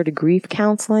find some sort of grief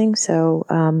counseling. So,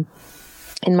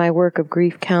 in my work of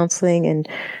grief counseling and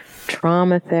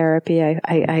trauma therapy,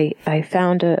 I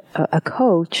found a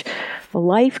coach, a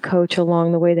life coach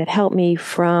along the way that helped me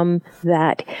from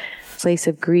that place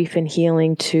of grief and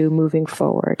healing to moving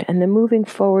forward. And the moving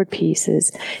forward piece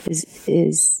is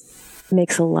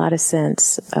makes a lot of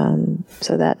sense.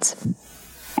 So that's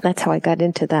how I got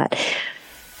into that.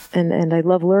 And I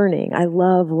love learning.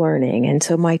 And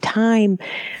so my time,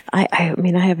 I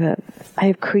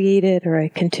have created, or I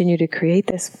continue to create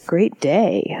this great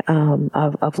day,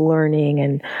 of learning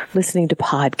and listening to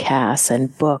podcasts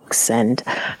and books. And,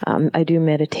 I do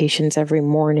meditations every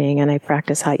morning, and I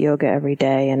practice hot yoga every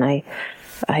day. And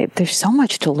there's so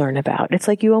much to learn about. It's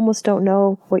like you almost don't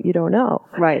know what you don't know.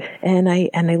 Right. And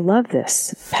I love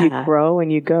this path. You grow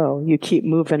and you go. You keep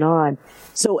moving on.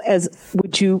 So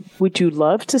would you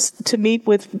love to meet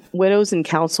with widows and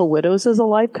counsel widows as a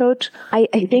life coach? I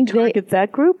think target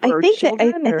that group. I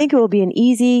think it will be an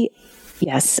easy.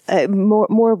 Yes,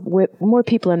 more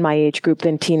people in my age group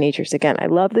than teenagers. Again, I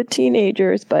love the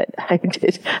teenagers, but I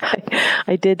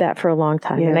did that for a long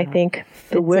time, and I think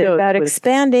it's about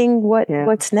expanding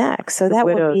what's next. So that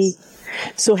would be.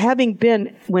 So having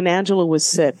been when Angela was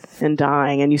sick and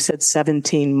dying, and you said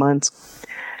 17 months,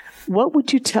 what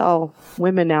would you tell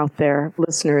women out there,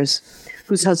 listeners,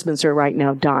 whose husbands are right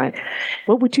now dying?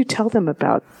 What would you tell them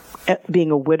about being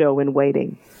a widow in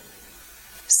waiting?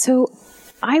 So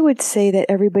I would say that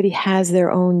everybody has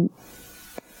their own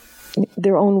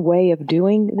way of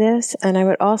doing this. And I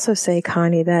would also say,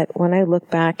 Connie, that when I look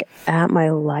back at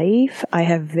my life, I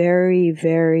have very,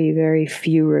 very, very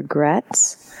few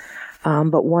regrets.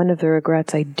 But one of the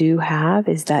regrets I do have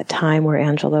is that time where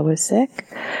Angela was sick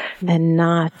and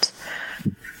not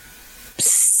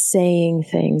saying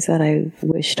things that I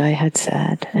wished I had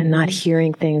said and not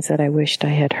hearing things that I wished I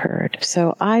had heard.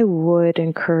 So I would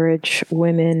encourage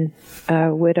women,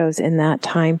 widows in that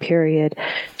time period,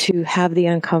 to have the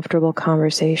uncomfortable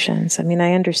conversations. I mean,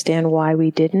 I understand why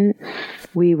we didn't.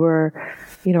 We were,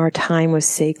 our time was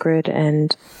sacred,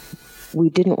 and we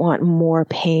didn't want more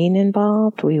pain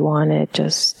involved. We wanted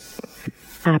just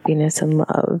happiness and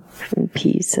love and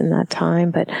peace in that time.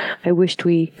 But I wished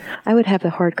I would have the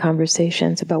hard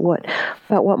conversations about what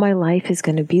my life is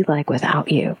going to be like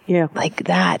without you. Yeah. Like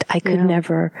that. I could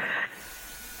never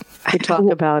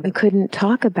talk about. I couldn't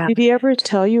talk about. Did he ever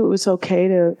tell you it was okay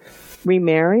to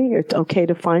remarry, or it's okay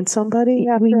to find somebody?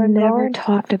 We never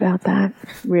talked about that.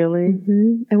 Really?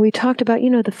 Mm-hmm. And we talked about,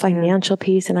 the financial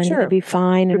piece, and I'm going to be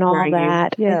fine and all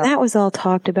that. Yeah. And that was all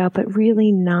talked about, but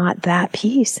really not that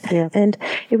piece. Yeah. And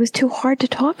it was too hard to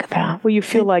talk about. Well, you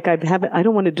feel like I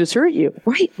don't want to desert you.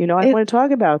 Right. I want to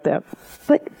talk about that.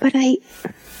 But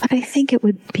I think it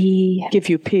would be... give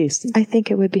you peace. I think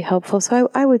it would be helpful.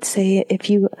 So I would say, if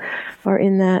you are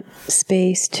in that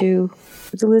space, to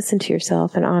listen to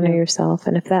yourself and honor yourself.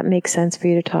 And if that makes sense for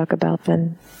you to talk about,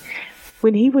 then...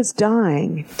 When he was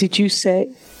dying, did you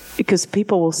say... because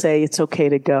people will say it's okay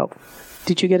to go.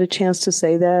 Did you get a chance to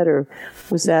say that, or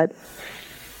was that...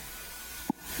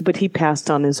 But he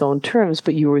passed on his own terms,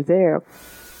 but you were there.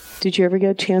 Did you ever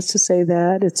get a chance to say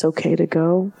that? It's okay to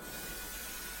go?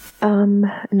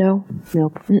 No.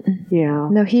 Mm-mm. Yeah.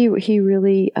 No, he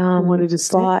really wanted to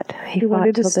stay. He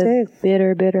wanted to stay.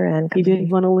 The bitter end. He didn't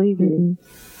want to leave you.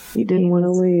 Mm-mm. He didn't want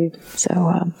to leave.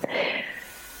 So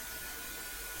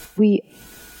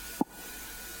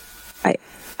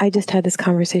I just had this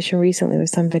conversation recently with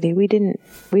somebody. We didn't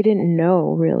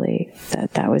know really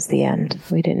that was the end.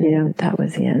 We didn't know that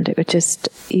was the end. It was just,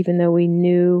 even though we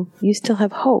knew, you still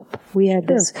have hope. We had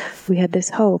this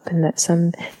hope, and that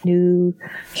some new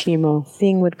chemo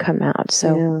thing would come out.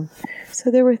 So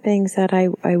there were things that I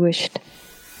wished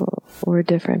were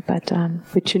different, but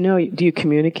do you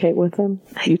communicate with him?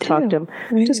 You talk to him.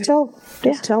 Just tell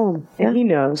him. Yeah. He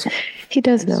knows. He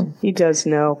does know. He does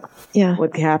know. Yeah.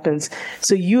 What happens.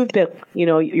 So you've been,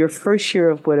 your first year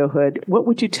of widowhood. What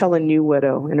would you tell a new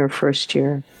widow in her first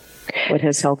year? What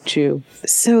has helped you?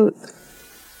 So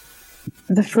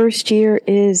the first year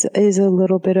is a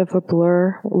little bit of a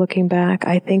blur looking back.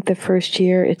 I think the first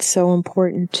year, it's so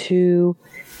important to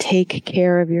take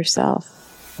care of yourself.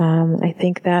 I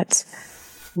think that's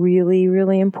really,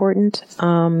 really important.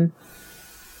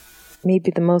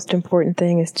 Maybe the most important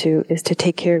thing is to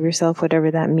take care of yourself,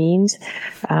 whatever that means.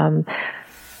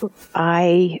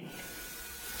 I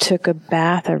took a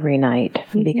bath every night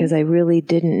because I really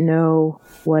didn't know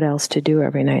what else to do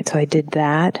every night. So I did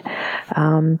that.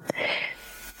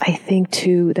 I think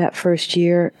too, that first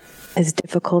year, as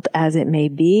difficult as it may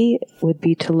be, would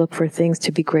be to look for things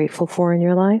to be grateful for in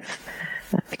your life,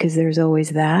 because there's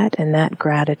always that, and that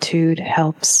gratitude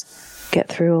helps get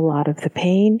through a lot of the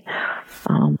pain.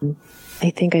 I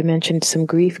think I mentioned some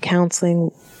grief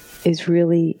counseling is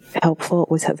really helpful.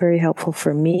 It was very helpful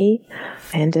for me.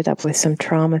 I ended up with some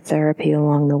trauma therapy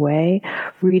along the way.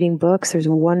 Reading books, there's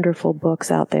wonderful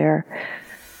books out there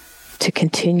to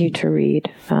continue to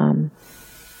read,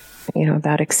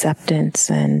 about acceptance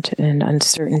and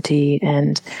uncertainty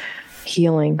and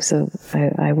healing. So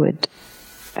I would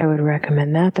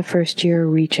recommend that. The first year,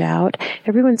 reach out.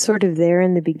 Everyone's sort of there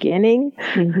in the beginning.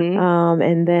 Mm-hmm.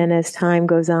 And then as time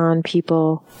goes on,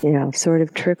 people, sort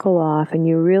of trickle off, and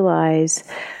you realize,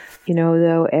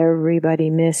 though everybody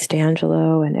missed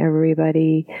Angelo and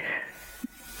everybody,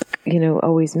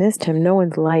 always missed him, no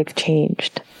one's life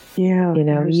changed. Yeah.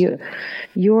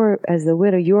 You're, as the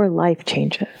widow, your life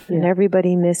changes, and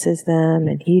everybody misses them,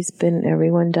 and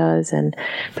everyone does,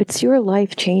 but it's your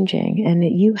life changing, and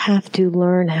you have to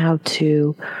learn how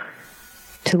to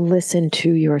listen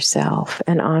to yourself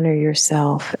and honor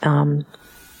yourself. And,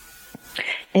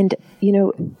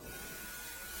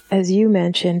 as you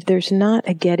mentioned, there's not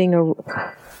getting around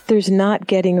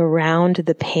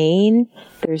the pain.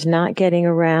 There's not getting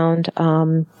around,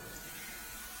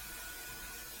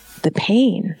 the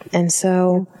pain. And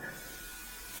so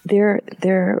there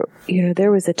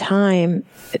was a time,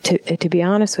 to be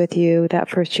honest with you, that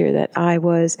first year that I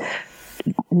was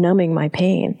numbing my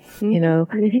pain,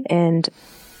 and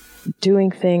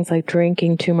doing things like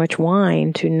drinking too much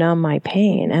wine to numb my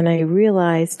pain. And I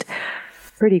realized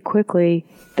pretty quickly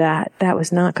that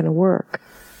was not going to work.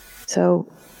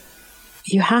 So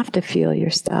you have to feel your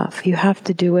stuff. You have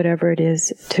to do whatever it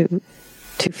is to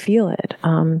feel it.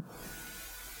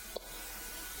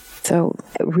 So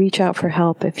reach out for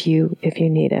help if you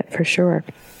need it, for sure.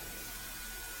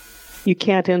 You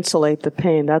can't insulate the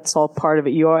pain. That's all part of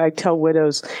it. I tell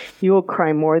widows, you will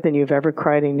cry more than you've ever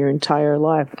cried in your entire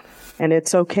life. And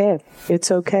it's okay.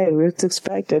 It's okay. It's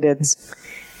expected.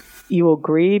 You will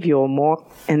grieve, you will mourn,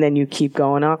 and then you keep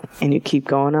going up, and you keep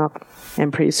going up.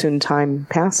 And pretty soon time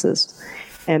passes.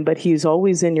 But he's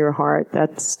always in your heart.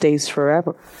 That stays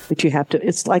forever. But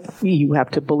it's like you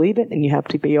have to believe it, and you have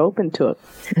to be open to it.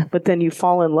 But then you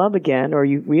fall in love again, or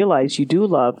you realize you do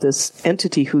love this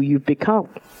entity who you've become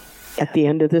at the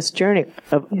end of this journey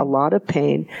of a lot of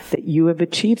pain, that you have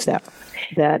achieved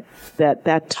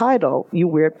that title, you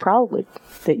wear it proudly,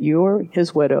 that you're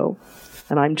his widow,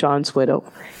 and I'm John's widow,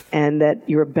 and that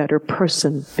you're a better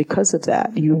person because of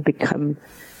that. You've become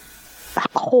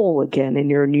whole again in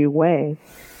your new way.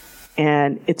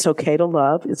 And it's okay to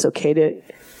love. It's okay to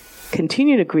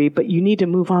continue to grieve, but you need to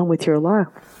move on with your life,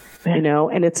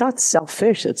 and it's not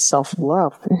selfish. It's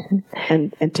self-love. Mm-hmm.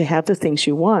 And to have the things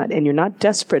you want, and you're not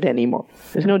desperate anymore.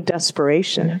 There's no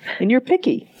desperation, and you're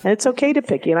picky, and it's okay to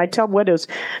picky. And I tell widows,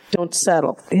 don't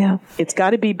settle. Yeah. It's got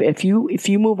to be, if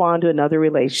you move on to another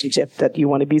relationship that you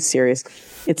want to be serious,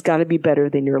 it's got to be better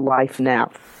than your life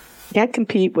now. Can't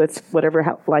compete with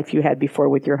whatever life you had before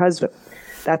with your husband.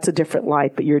 That's a different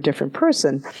life, but you're a different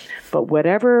person. But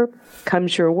whatever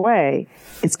comes your way,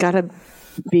 it's got to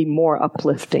be more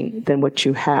uplifting than what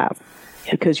you have,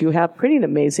 because you have pretty an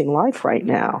amazing life right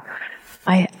now.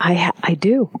 I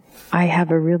do. I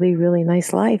have a really, really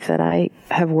nice life that I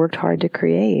have worked hard to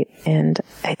create. And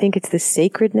I think it's the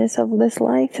sacredness of this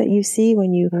life that you see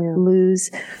when you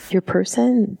lose your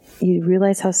person. You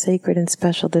realize how sacred and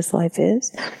special this life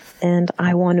is. And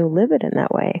I want to live it in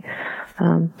that way.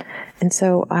 And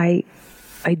so I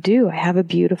do. I have a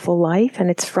beautiful life,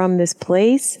 and it's from this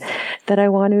place that I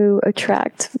want to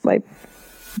attract my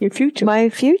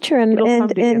future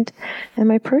and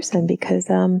my person, because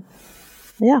I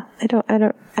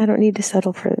don't need to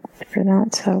settle for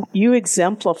that. So you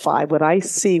exemplify what I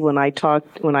see when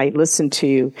I listen to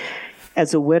you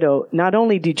as a widow. Not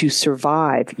only did you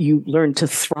survive, you learned to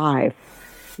thrive.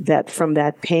 That from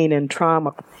that pain and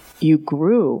trauma, you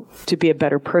grew to be a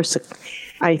better person.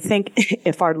 I think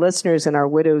if our listeners and our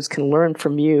widows can learn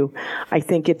from you, I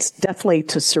think it's definitely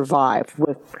to survive,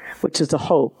 which is a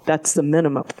hope. That's the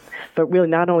minimum. But really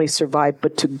not only survive,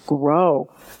 but to grow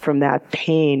from that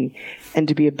pain and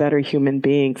to be a better human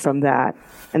being from that.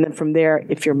 And then from there,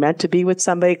 if you're meant to be with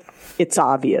somebody, it's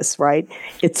obvious, right?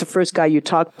 It's the first guy you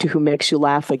talk to who makes you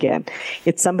laugh again.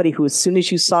 It's somebody who, as soon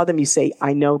as you saw them, you say,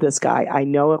 I know this guy. I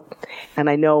know it. And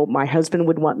I know my husband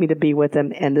would want me to be with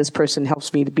him, and this person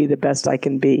helps me to be the best I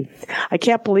can be. I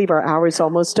can't believe our hour is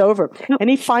almost over.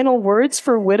 Any final words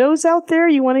for widows out there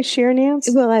you want to share,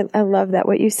 Nancy? Well, I love that,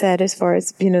 what you said as far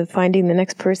as, finding the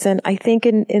next person. I think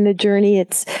in the journey,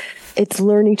 it's it's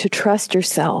learning to trust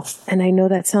yourself. And I know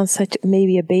that sounds such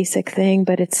maybe a basic thing,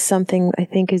 but it's something I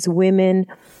think as women,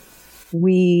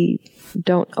 we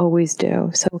don't always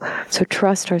do. So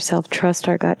trust ourselves, trust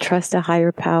our gut, trust a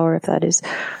higher power if that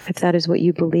is what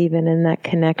you believe in, and that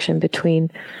connection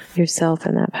between yourself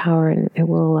and that power, and it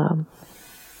will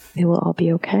all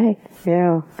be okay.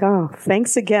 Yeah. Oh,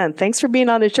 thanks again. Thanks for being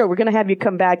on the show. We're going to have you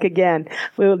come back again.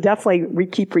 We will definitely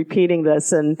keep repeating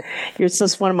this. And you're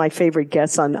just one of my favorite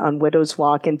guests on Widow's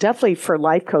Walk, and definitely for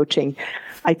life coaching.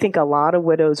 I think a lot of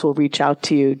widows will reach out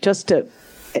to you just to,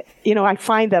 I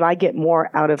find that I get more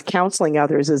out of counseling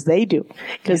others as they do,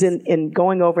 because in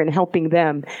going over and helping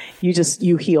them,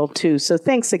 you heal too. So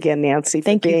thanks again, Nancy.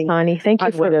 Thank you, Connie. Thank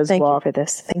you for this.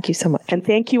 Thank you so much. And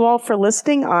thank you all for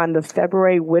listening on the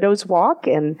February Widow's Walk.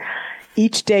 And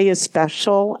each day is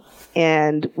special,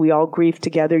 and we all grieve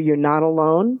together. You're not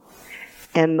alone.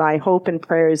 And my hope and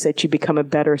prayer is that you become a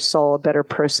better soul, a better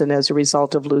person as a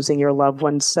result of losing your loved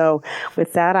ones. So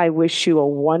with that, I wish you a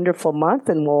wonderful month,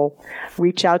 and we'll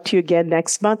reach out to you again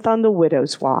next month on the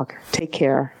Widow's Walk. Take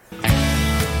care.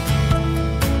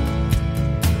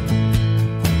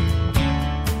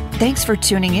 Thanks for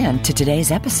tuning in to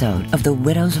today's episode of the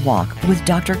Widow's Walk with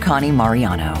Dr. Connie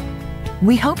Mariano.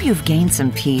 We hope you've gained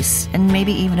some peace and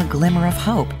maybe even a glimmer of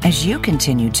hope as you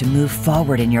continue to move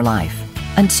forward in your life.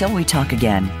 Until we talk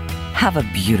again, have a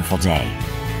beautiful day.